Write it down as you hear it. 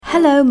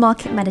Hello,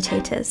 market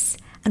meditators,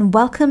 and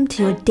welcome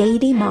to your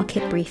daily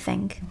market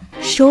briefing.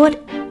 Short,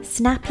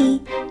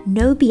 snappy,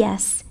 no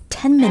BS,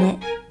 10-minute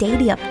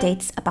daily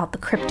updates about the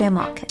crypto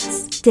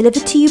markets.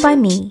 Delivered to you by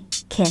me,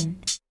 Kin.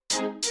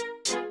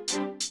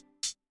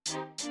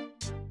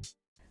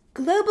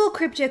 Global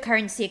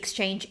cryptocurrency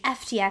exchange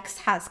FTX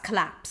has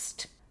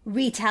collapsed.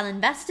 Retail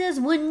investors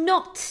were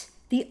not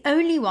the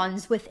only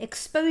ones with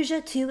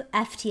exposure to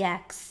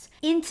FTX.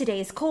 In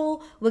today's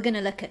call, we're going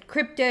to look at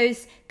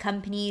cryptos,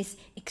 companies,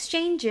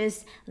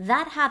 exchanges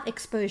that have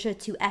exposure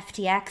to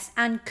FTX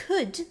and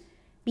could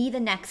be the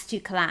next to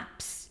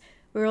collapse.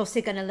 We're also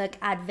going to look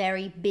at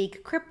very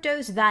big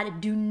cryptos that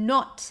do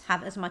not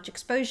have as much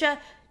exposure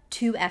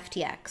to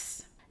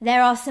FTX.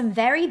 There are some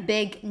very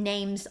big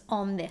names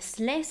on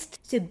this list,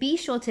 so be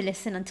sure to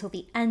listen until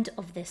the end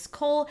of this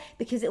call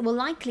because it will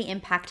likely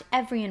impact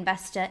every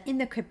investor in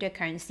the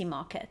cryptocurrency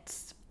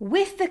markets.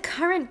 With the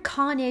current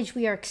carnage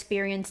we are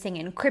experiencing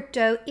in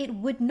crypto, it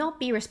would not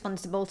be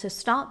responsible to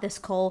start this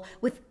call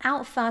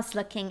without first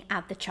looking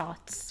at the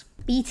charts.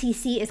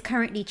 BTC is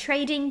currently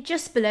trading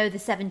just below the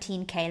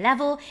 17K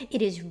level.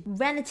 It is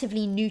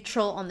relatively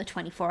neutral on the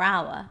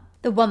 24-hour.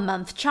 The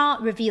 1-month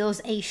chart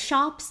reveals a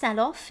sharp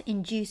sell-off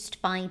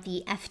induced by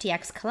the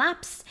FTX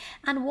collapse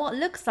and what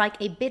looks like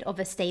a bit of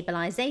a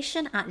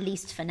stabilization, at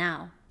least for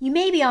now. You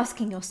may be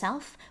asking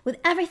yourself, with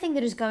everything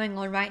that is going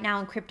on right now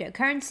in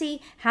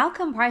cryptocurrency, how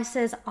come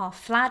prices are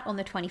flat on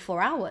the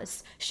 24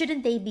 hours?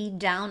 Shouldn't they be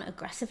down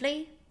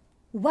aggressively?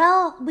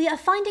 Well, we are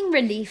finding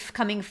relief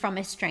coming from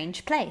a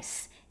strange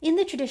place. In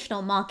the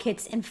traditional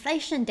markets,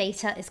 inflation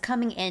data is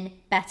coming in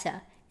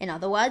better. In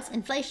other words,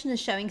 inflation is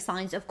showing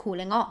signs of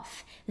cooling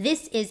off.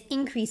 This is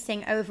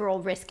increasing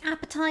overall risk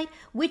appetite,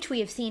 which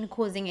we have seen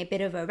causing a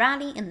bit of a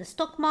rally in the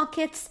stock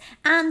markets,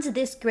 and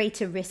this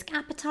greater risk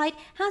appetite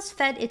has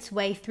fed its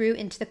way through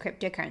into the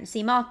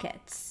cryptocurrency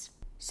markets.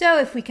 So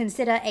if we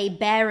consider a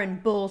bear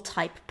and bull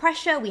type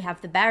pressure, we have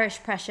the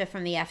bearish pressure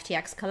from the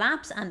FTX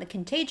collapse and the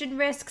contagion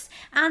risks,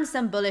 and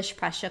some bullish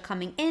pressure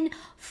coming in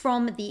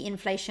from the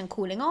inflation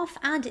cooling off,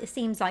 and it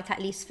seems like, at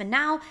least for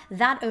now,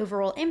 that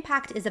overall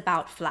impact is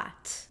about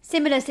flat.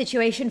 Similar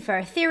situation for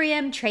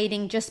Ethereum,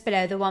 trading just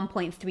below the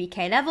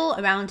 1.3K level,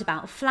 around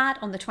about flat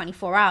on the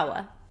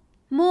 24-hour.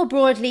 More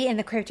broadly in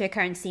the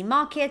cryptocurrency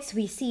markets,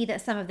 we see that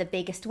some of the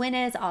biggest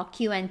winners are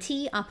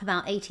QNT up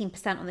about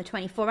 18% on the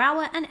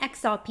 24-hour and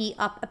XRP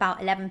up about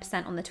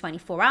 11% on the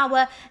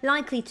 24-hour,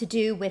 likely to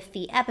do with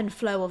the ebb and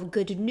flow of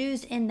good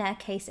news in their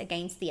case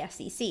against the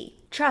SEC.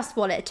 Trust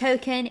Wallet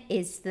token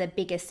is the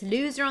biggest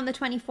loser on the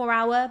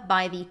 24-hour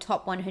by the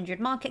top 100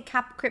 market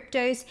cap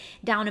cryptos,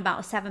 down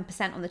about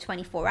 7% on the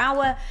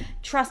 24-hour.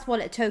 Trust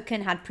Wallet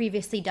token had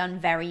previously done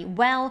very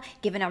well,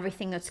 given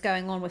everything that's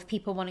going on with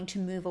people wanting to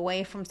move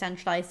away from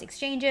centralized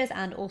exchanges,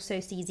 and also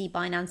CZ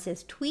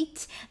Binance's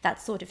tweet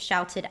that sort of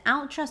shouted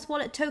out Trust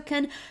Wallet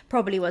token.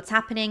 Probably what's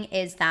happening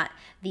is that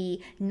the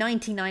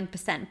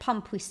 99%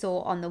 pump we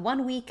saw on the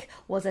 1 week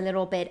was a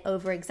little bit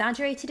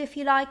over-exaggerated, if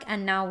you like,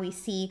 and now we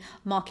see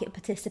market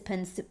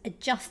participants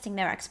adjusting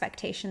their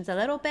expectations a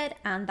little bit,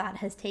 and that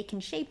has taken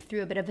shape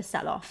through a bit of a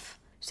sell-off.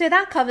 So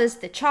that covers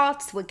the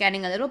charts. We're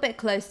getting a little bit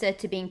closer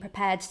to being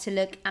prepared to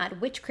look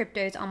at which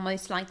cryptos are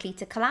most likely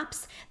to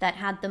collapse that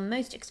had the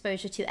most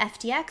exposure to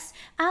FTX,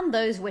 and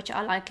those which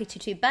are likely to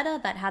do better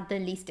that had the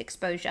least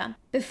exposure.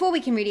 Before we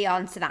can really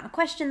answer that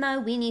question though,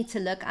 we need to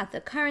look at the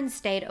current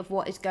state of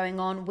what is going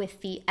on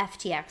with the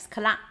FTX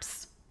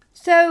collapse.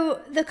 So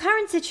the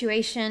current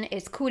situation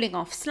is cooling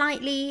off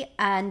slightly,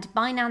 and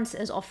Binance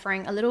is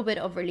offering a little bit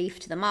of relief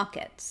to the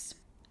markets.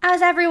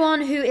 As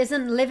everyone who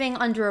isn't living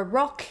under a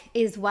rock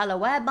is well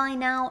aware by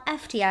now,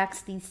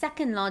 FTX, the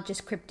second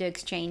largest crypto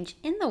exchange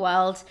in the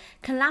world,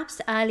 collapsed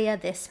earlier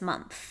this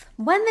month.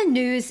 When the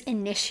news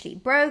initially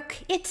broke,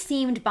 it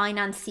seemed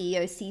Binance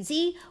CEO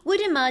CZ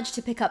would emerge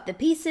to pick up the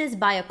pieces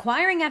by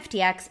acquiring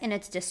FTX in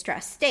its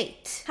distressed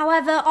state.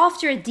 However,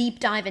 after a deep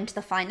dive into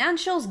the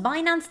financials,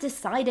 Binance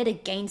decided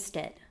against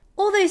it.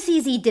 Although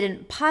CZ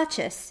didn't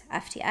purchase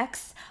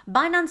FTX,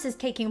 Binance is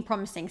taking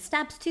promising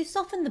steps to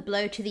soften the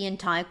blow to the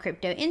entire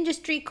crypto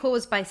industry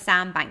caused by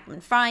Sam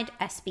Bankman-Fried,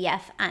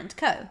 SBF, and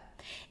co.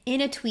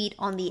 In a tweet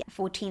on the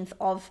 14th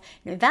of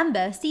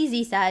November,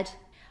 CZ said,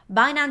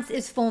 Binance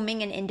is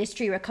forming an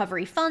industry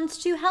recovery fund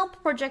to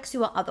help projects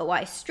who are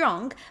otherwise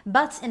strong,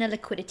 but in a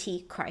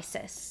liquidity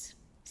crisis.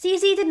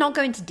 CZ did not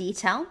go into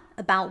detail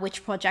about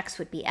which projects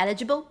would be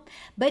eligible,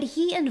 but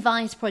he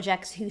advised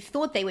projects who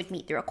thought they would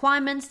meet the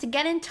requirements to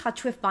get in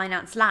touch with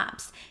Binance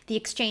Labs, the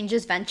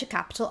exchange's venture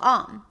capital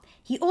arm.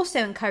 He also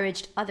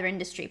encouraged other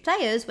industry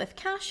players with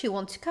cash who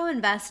want to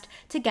co-invest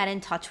to get in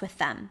touch with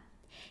them.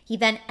 He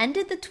then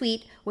ended the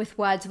tweet with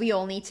words we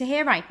all need to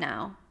hear right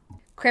now.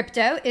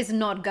 Crypto is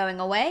not going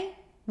away.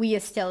 We are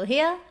still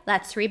here.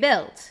 Let's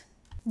rebuild.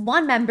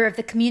 One member of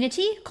the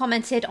community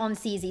commented on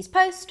CZ's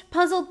post,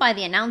 puzzled by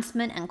the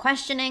announcement and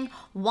questioning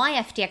why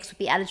FTX would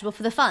be eligible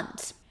for the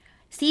fund.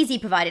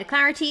 CZ provided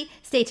clarity,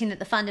 stating that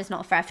the fund is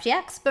not for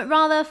FTX, but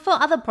rather for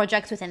other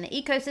projects within the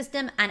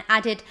ecosystem, and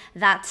added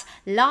that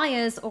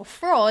liars or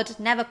fraud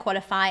never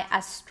qualify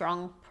as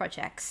strong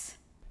projects.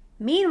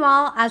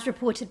 Meanwhile, as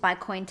reported by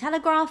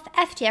Cointelegraph,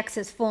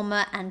 FTX's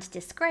former and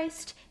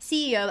disgraced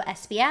CEO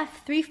SBF,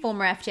 3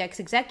 former FTX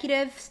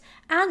executives,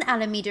 and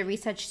Alameda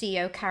Research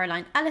CEO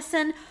Caroline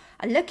Ellison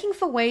are looking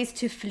for ways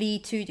to flee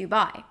to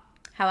Dubai.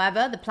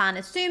 However, the plan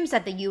assumes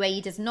that the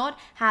UAE does not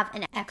have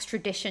an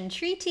extradition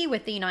treaty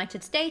with the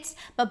United States,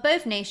 but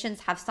both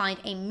nations have signed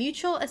a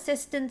mutual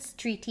assistance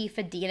treaty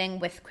for dealing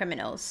with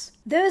criminals.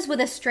 Those were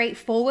the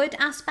straightforward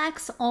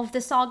aspects of the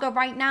saga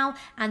right now.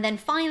 And then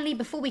finally,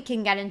 before we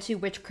can get into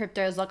which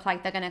cryptos look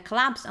like they're going to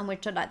collapse and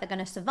which look like they're going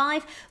to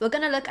survive, we're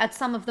going to look at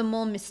some of the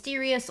more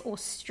mysterious or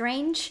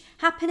strange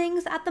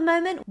happenings at the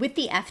moment with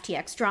the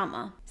FTX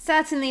drama.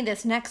 Certainly,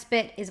 this next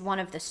bit is one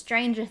of the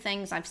stranger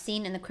things I've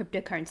seen in the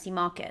cryptocurrency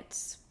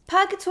markets.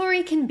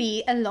 Purgatory can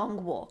be a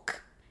long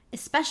walk,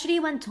 especially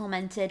when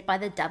tormented by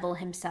the devil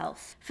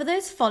himself. For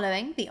those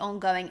following the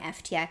ongoing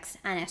FTX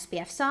and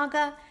SBF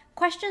saga,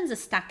 questions are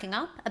stacking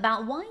up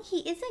about why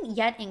he isn't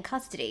yet in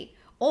custody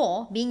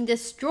or being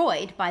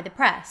destroyed by the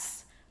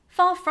press.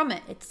 Far from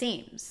it, it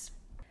seems.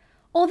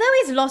 Although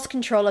he's lost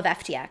control of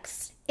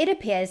FTX, it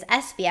appears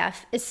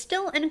SBF is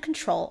still in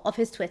control of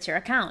his Twitter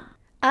account.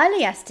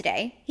 Early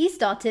yesterday, he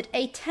started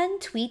a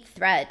 10-tweet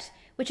thread,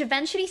 which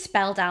eventually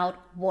spelled out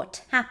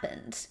what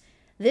happened.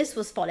 This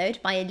was followed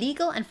by a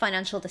legal and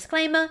financial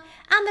disclaimer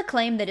and the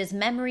claim that his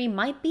memory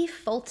might be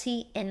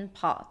faulty in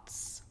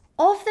parts.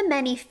 Of the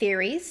many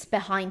theories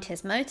behind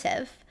his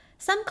motive,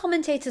 some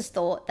commentators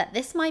thought that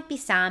this might be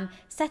Sam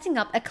setting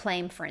up a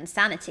claim for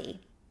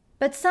insanity.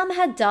 But some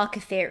had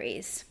darker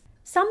theories.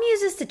 Some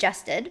users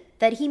suggested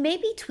that he may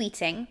be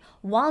tweeting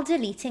while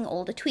deleting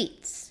all the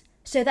tweets,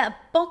 so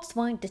that bots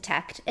won't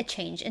detect a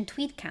change in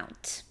tweet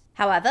count.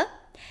 However,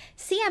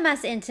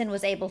 CMS Intern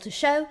was able to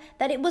show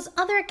that it was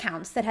other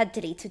accounts that had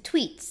deleted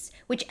tweets,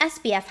 which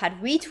SBF had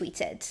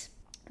retweeted,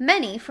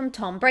 many from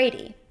Tom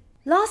Brady.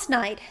 Last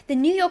night, the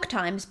New York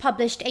Times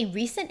published a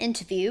recent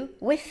interview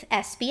with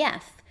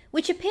SBF,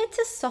 which appeared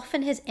to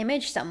soften his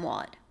image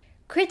somewhat.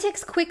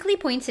 Critics quickly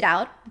pointed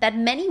out that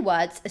many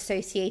words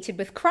associated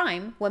with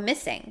crime were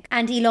missing,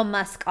 and Elon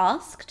Musk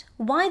asked,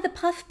 why the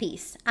puff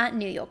piece at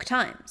New York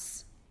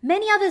Times?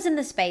 Many others in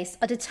the space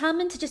are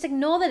determined to just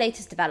ignore the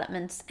latest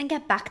developments and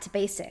get back to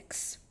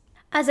basics.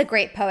 As a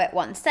great poet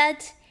once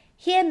said,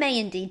 here may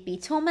indeed be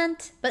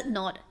torment, but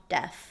not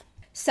death.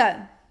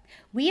 So,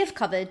 we have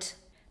covered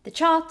the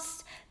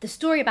charts, the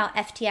story about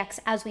FTX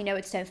as we know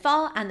it so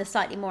far, and the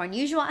slightly more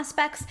unusual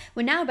aspects.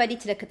 We're now ready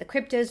to look at the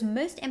cryptos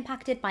most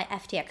impacted by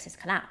FTX's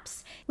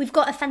collapse. We've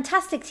got a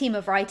fantastic team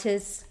of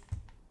writers,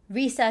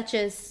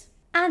 researchers,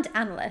 and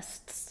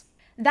analysts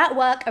that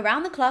work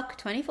around the clock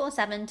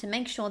 24/7 to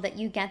make sure that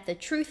you get the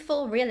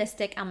truthful,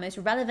 realistic, and most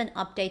relevant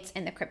updates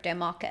in the crypto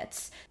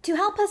markets. To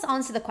help us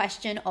answer the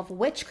question of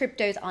which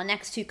cryptos are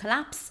next to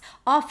collapse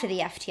after the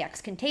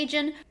FTX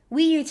contagion,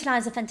 we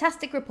utilize a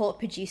fantastic report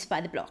produced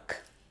by The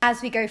Block.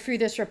 As we go through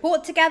this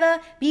report together,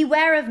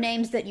 beware of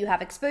names that you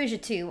have exposure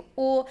to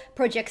or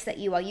projects that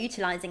you are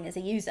utilizing as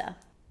a user.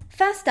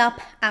 First up,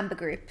 Amber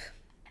Group.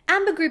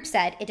 Amber Group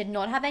said it did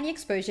not have any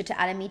exposure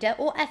to Alameda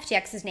or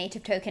FTX's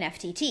native token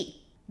FTT.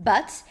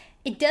 But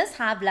it does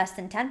have less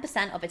than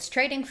 10% of its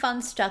trading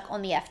funds stuck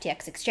on the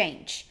FTX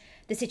exchange.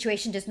 The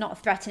situation does not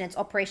threaten its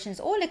operations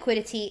or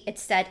liquidity, it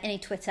said in a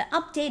Twitter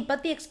update,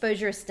 but the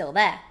exposure is still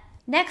there.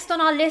 Next on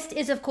our list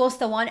is, of course,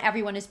 the one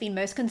everyone has been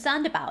most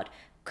concerned about,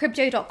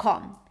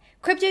 Crypto.com.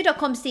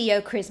 Crypto.com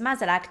CEO Chris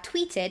Mazalak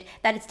tweeted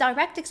that its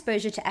direct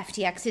exposure to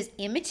FTX is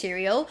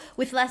immaterial,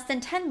 with less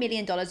than $10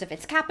 million of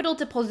its capital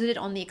deposited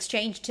on the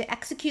exchange to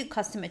execute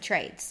customer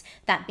trades.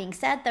 That being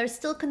said, there is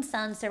still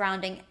concerns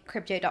surrounding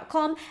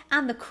Crypto.com,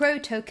 and the Crow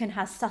token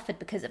has suffered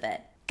because of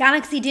it.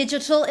 Galaxy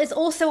Digital is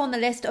also on the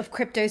list of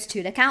cryptos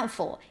to look out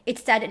for. It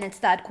said in its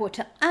third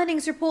quarter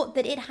earnings report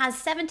that it has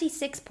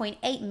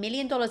 $76.8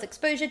 million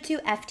exposure to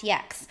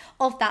FTX.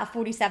 Of that,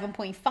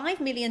 $47.5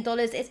 million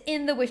is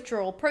in the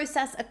withdrawal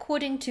process,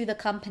 according to the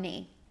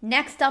company.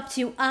 Next up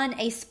to earn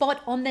a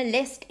spot on the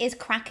list is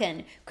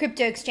Kraken.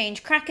 Crypto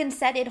exchange Kraken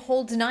said it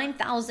holds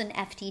 9,000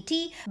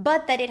 FTT,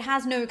 but that it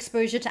has no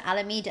exposure to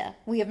Alameda.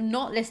 We have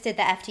not listed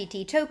the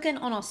FTT token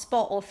on our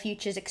spot or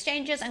futures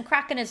exchanges, and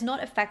Kraken is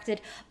not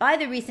affected by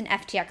the recent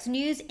FTX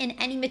news in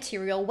any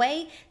material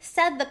way,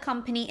 said the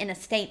company in a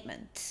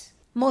statement.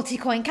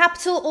 Multicoin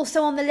Capital,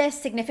 also on the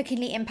list,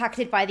 significantly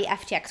impacted by the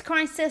FTX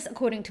crisis.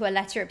 According to a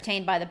letter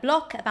obtained by The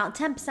Block, about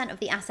 10% of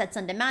the assets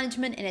under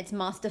management in its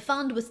master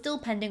fund was still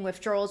pending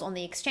withdrawals on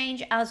the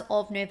exchange as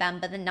of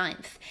November the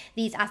 9th.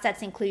 These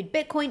assets include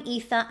Bitcoin,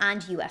 Ether,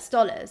 and US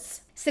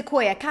dollars.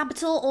 Sequoia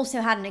Capital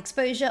also had an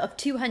exposure of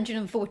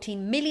 $214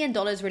 million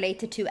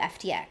related to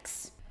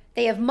FTX.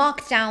 They have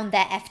marked down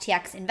their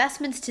FTX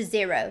investments to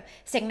zero,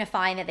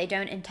 signifying that they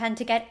don't intend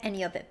to get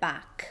any of it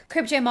back.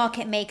 Crypto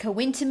market maker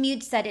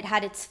Wintermute said it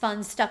had its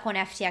funds stuck on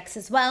FTX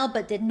as well,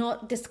 but did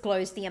not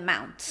disclose the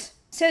amount.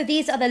 So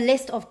these are the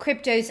list of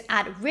cryptos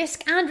at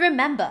risk, and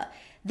remember,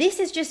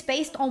 This is just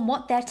based on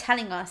what they're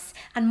telling us,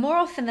 and more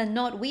often than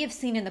not, we have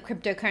seen in the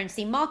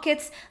cryptocurrency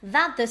markets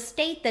that the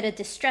state that a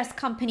distressed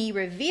company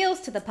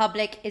reveals to the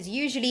public is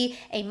usually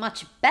a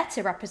much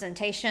better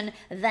representation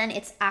than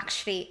it's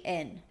actually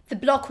in. The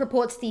block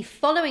reports the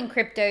following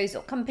cryptos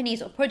or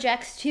companies or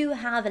projects to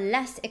have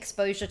less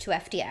exposure to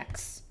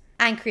FTX: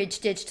 Anchorage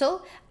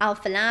Digital,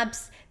 Alpha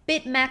Labs,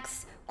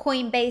 BitMEX,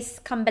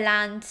 Coinbase,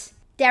 Cumberland,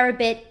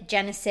 Deribit,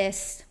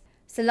 Genesis,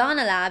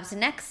 Solana Labs,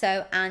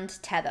 Nexo,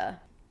 and Tether.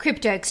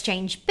 Crypto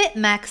exchange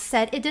BitMEX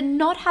said it did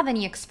not have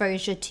any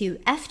exposure to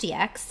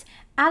FTX,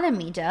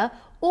 Alameda,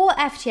 or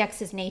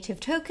FTX's native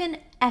token,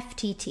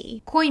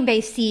 FTT.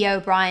 Coinbase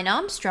CEO Brian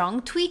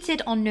Armstrong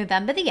tweeted on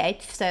November the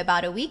 8th, so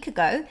about a week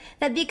ago,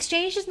 that the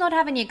exchange does not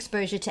have any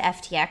exposure to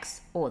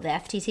FTX or the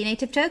FTT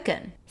native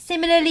token.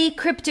 Similarly,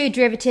 crypto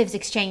derivatives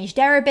exchange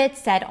Deribit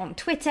said on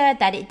Twitter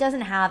that it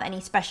doesn't have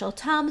any special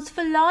terms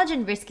for large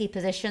and risky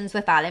positions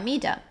with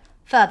Alameda.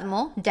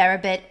 Furthermore,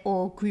 Deribit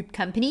or group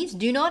companies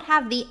do not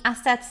have the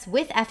assets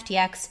with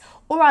FTX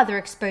or other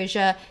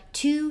exposure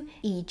to,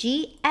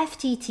 e.g.,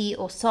 FTT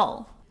or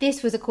Sol.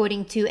 This was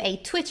according to a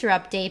Twitter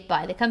update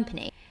by the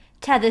company.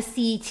 Tether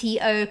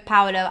CTO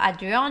Paolo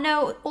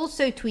Adriano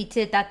also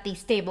tweeted that the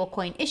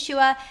stablecoin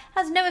issuer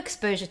has no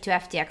exposure to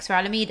FTX or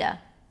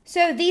Alameda.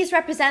 So these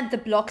represent the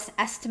block's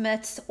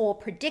estimates or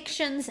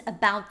predictions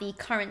about the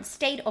current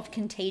state of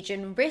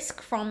contagion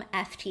risk from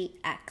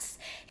FTX.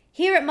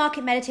 Here at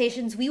Market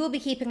Meditations, we will be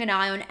keeping an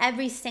eye on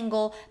every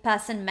single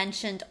person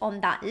mentioned on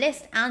that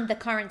list and the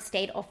current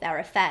state of their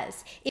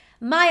affairs.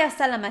 Maya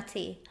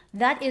Salamati,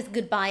 that is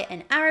goodbye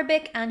in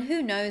Arabic, and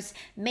who knows,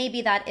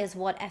 maybe that is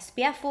what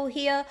SBF will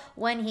hear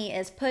when he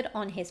is put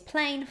on his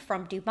plane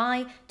from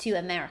Dubai to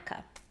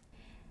America.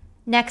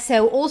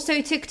 Nexo also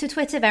took to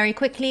Twitter very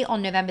quickly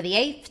on November the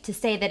 8th to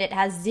say that it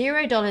has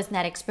 $0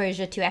 net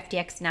exposure to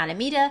FTX and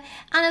Alameda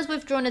and has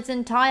withdrawn its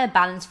entire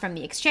balance from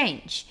the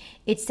exchange.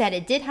 It said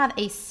it did have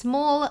a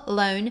small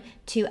loan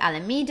to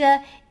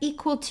Alameda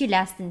equal to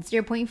less than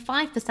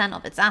 0.5%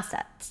 of its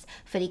assets,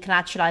 fully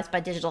collateralized by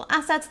digital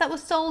assets that were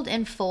sold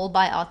in full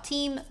by our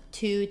team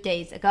 2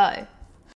 days ago.